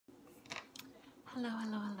Hello,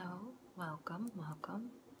 hello, hello. Welcome, welcome.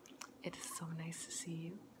 It is so nice to see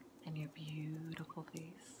you and your beautiful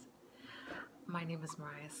face. My name is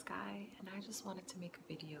Moriah Skye, and I just wanted to make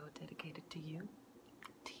a video dedicated to you.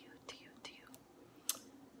 To you.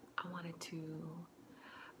 I wanted to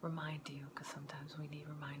remind you, because sometimes we need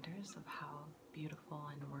reminders of how beautiful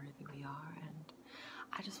and worthy we are, and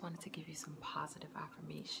I just wanted to give you some positive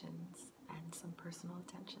affirmations and some personal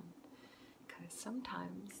attention, because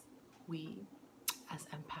sometimes we, as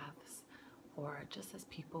empaths, or just as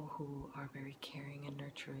people who are very caring and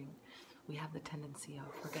nurturing, we have the tendency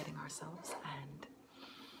of forgetting ourselves. And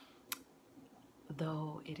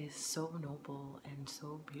though it is so noble and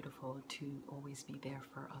so beautiful to always be there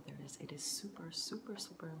for others, it is super, super,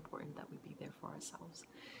 super important that we be there for ourselves.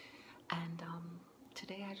 And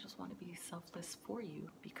today I just want to be selfless for you,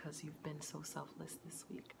 because you've been so selfless this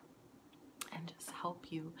week, and just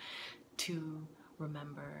help you to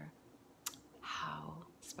remember how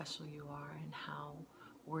special you are and how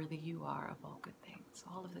worthy you are of all good things.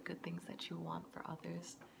 All of the good things that you want for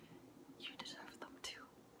others, you deserve them too.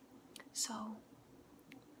 So,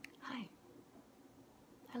 hi.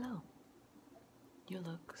 Hello. You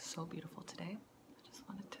look so beautiful today. I just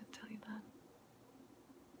wanted to tell you that.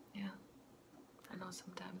 Yeah. I know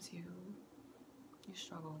sometimes you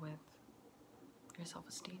struggle with your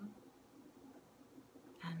self-esteem.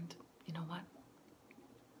 And you know what?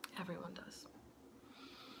 Everyone does.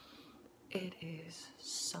 It is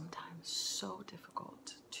sometimes so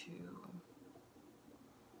difficult to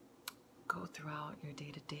go throughout your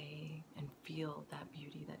day-to-day and feel that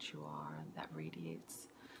beauty that you are, that radiates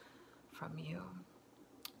from you.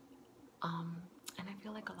 And I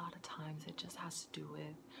feel like a lot of times it just has to do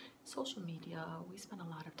with social media. We spend a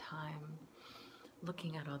lot of time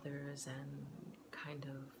looking at others and kind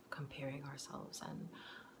of comparing ourselves, and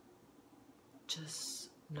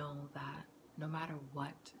just know that no matter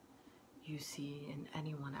what you see in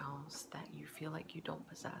anyone else that you feel like you don't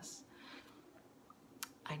possess,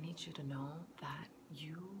 I need you to know that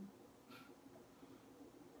you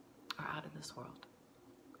are out of this world,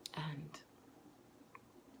 and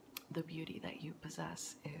the beauty that you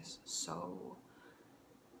possess is so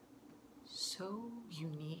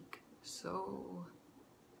unique, so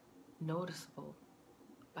noticeable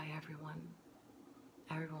by everyone.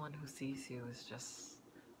 Everyone who sees you is just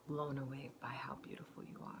blown away by how beautiful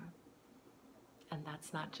you are. And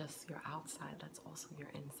that's not just your outside, that's also your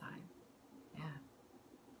inside. Yeah.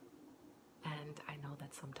 And I know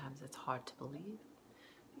that sometimes it's hard to believe,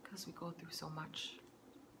 because we go through so much.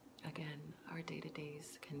 Again, our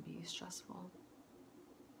day-to-days can be stressful.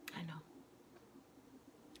 I know.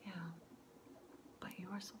 Yeah. But you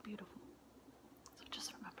are so beautiful. So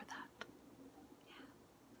just remember that. Yeah.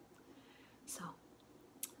 So,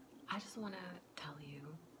 I just want to tell you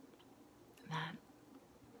that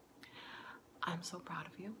I'm so proud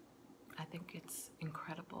of you. I think it's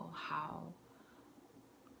incredible how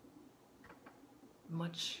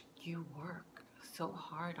much you work so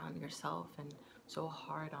hard on yourself and so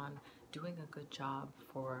hard on doing a good job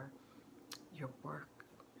for your work,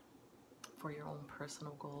 for your own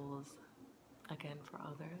personal goals, again, for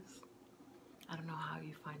others. I don't know how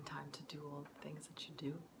you find time to do all the things that you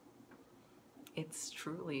do. It's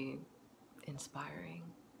truly inspiring.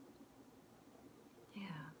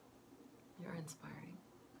 Yeah, you're inspiring.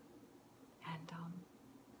 And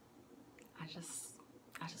I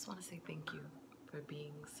just want to say thank you for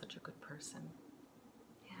being such a good person.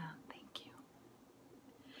 Yeah, thank you.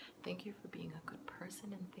 Thank you for being a good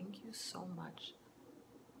person, and thank you so much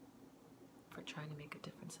for trying to make a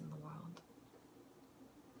difference in the world.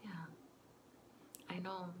 Yeah. I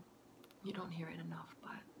know you don't hear it enough,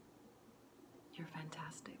 but you're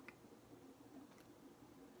fantastic.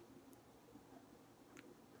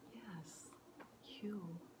 Yes,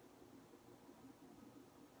 you.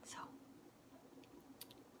 So,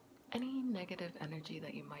 any negative energy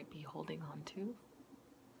that you might be holding on to,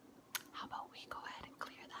 how about we go ahead and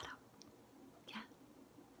clear that up? Yeah?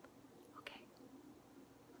 Okay.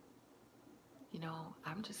 You know,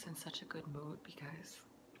 I'm just in such a good mood because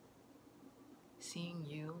seeing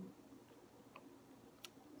you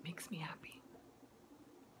makes me happy.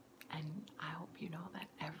 And I hope you know that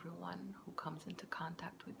everyone who comes into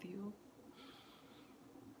contact with you,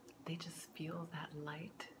 they just feel that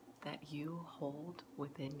light that you hold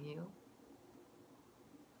within you,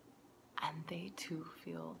 and they too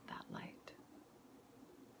feel that light,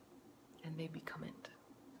 and they become it.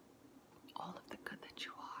 All of the good that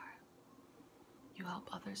you are, you help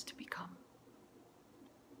others to become.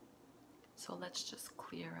 So let's just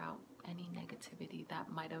clear out any negativity that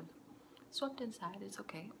might have swept inside. It's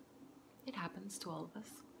okay. It happens to all of us.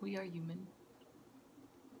 We are human.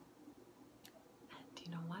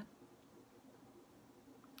 you know what?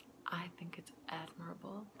 I think it's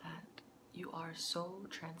admirable that you are so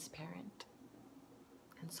transparent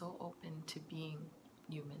and so open to being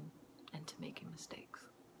human and to making mistakes.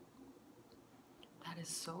 That is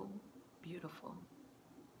so beautiful.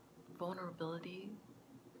 Vulnerability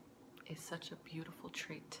is such a beautiful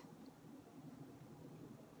trait.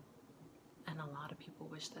 And a lot of people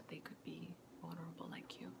wish that they could be vulnerable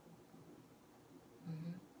like you.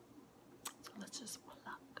 So let's just pluck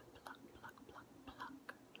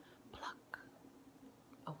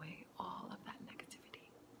away all of that negativity.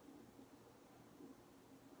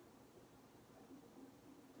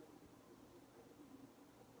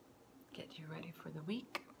 Get you ready for the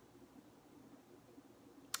week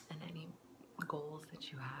and any goals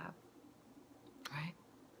that you have, right?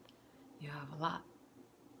 You have a lot.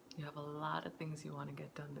 You have a lot of things you want to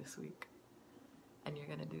get done this week, and you're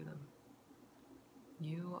going to do them.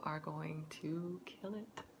 You are going to kill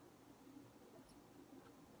it.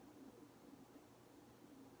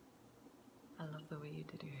 I love the way you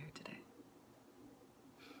did your hair today.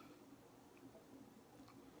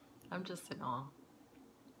 I'm just in awe.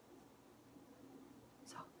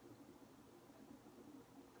 So,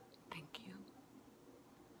 thank you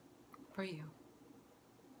for you.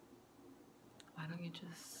 Why don't you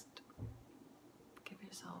just give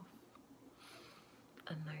yourself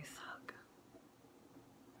a nice hug?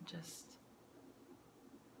 Just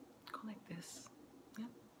go like this, yeah,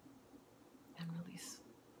 and release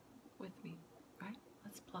with me, right?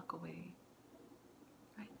 Let's pluck away,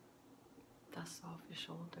 right? Dust off your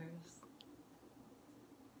shoulders.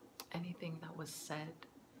 Anything that was said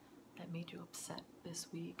that made you upset this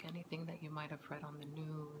week, anything that you might have read on the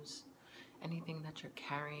news, anything that you're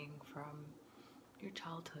carrying from your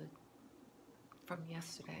childhood, from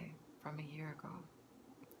yesterday, from a year ago,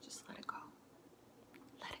 just let it go.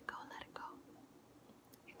 Let it go, let it go.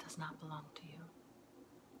 It does not belong to you,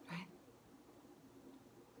 right?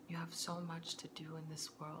 You have so much to do in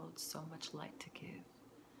this world, so much light to give.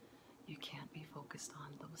 You can't be focused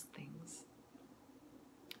on those things.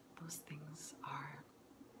 Those things are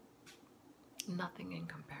nothing in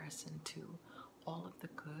comparison to all of the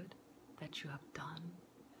good that you have done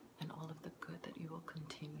and all of the good that you will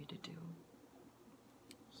continue to do.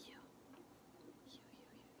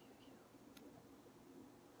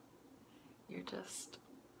 You're just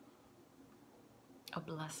a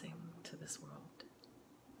blessing to this world.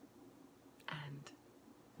 And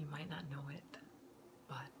you might not know it,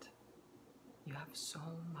 but you have so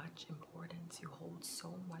much importance. You hold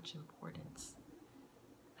so much importance.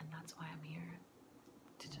 And that's why I'm here,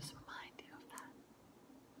 to just remind you of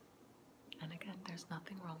that. And again, there's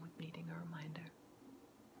nothing wrong with needing a reminder.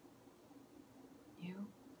 You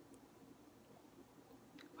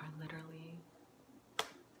are literally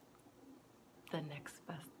the next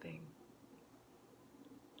best thing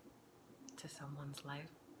to someone's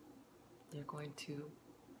life. You're going to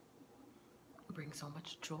bring so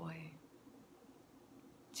much joy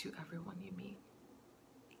to everyone you meet,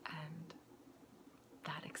 and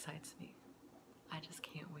that excites me. I just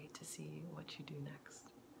can't wait to see what you do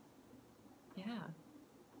next. Yeah,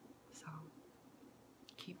 so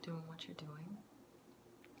keep doing what you're doing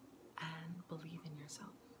and believe in yourself.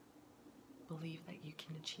 Believe that you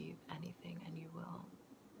can achieve anything, and you will.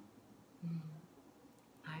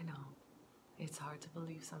 I know, it's hard to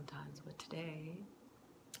believe sometimes, but today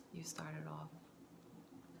you started off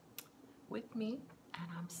with me,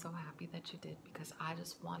 and I'm so happy that you did, because I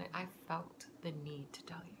felt the need to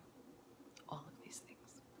tell you all of these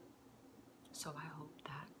things. So I hope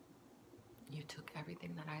that you took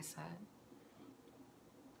everything that I said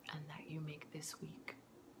and that you make this week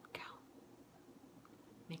count.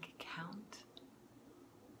 Make it count.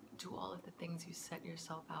 Do all of the things you set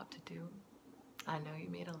yourself out to do. I know you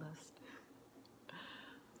made a list.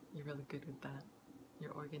 You're really good with that.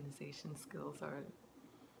 Your organization skills are,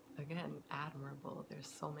 again, admirable. There's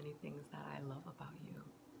so many things that I love about you,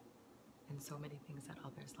 and so many things that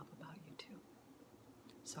others love about you too.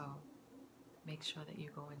 So make sure that you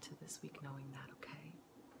go into this week knowing that, okay?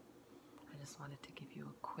 I just wanted to give you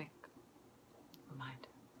a quick reminder.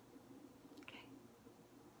 Okay?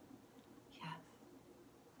 Yes.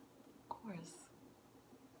 Of course.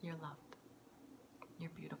 You're loved.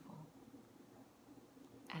 You're beautiful.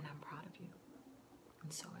 And I'm proud of you.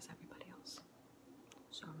 And so is everybody else.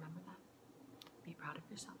 So remember that. Be proud of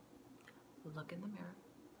yourself. Look in the mirror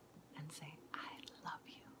and say, I love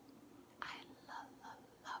you. I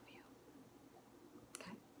love you.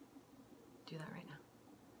 Okay? Do that right now.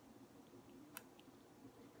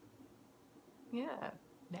 Yeah,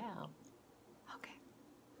 now.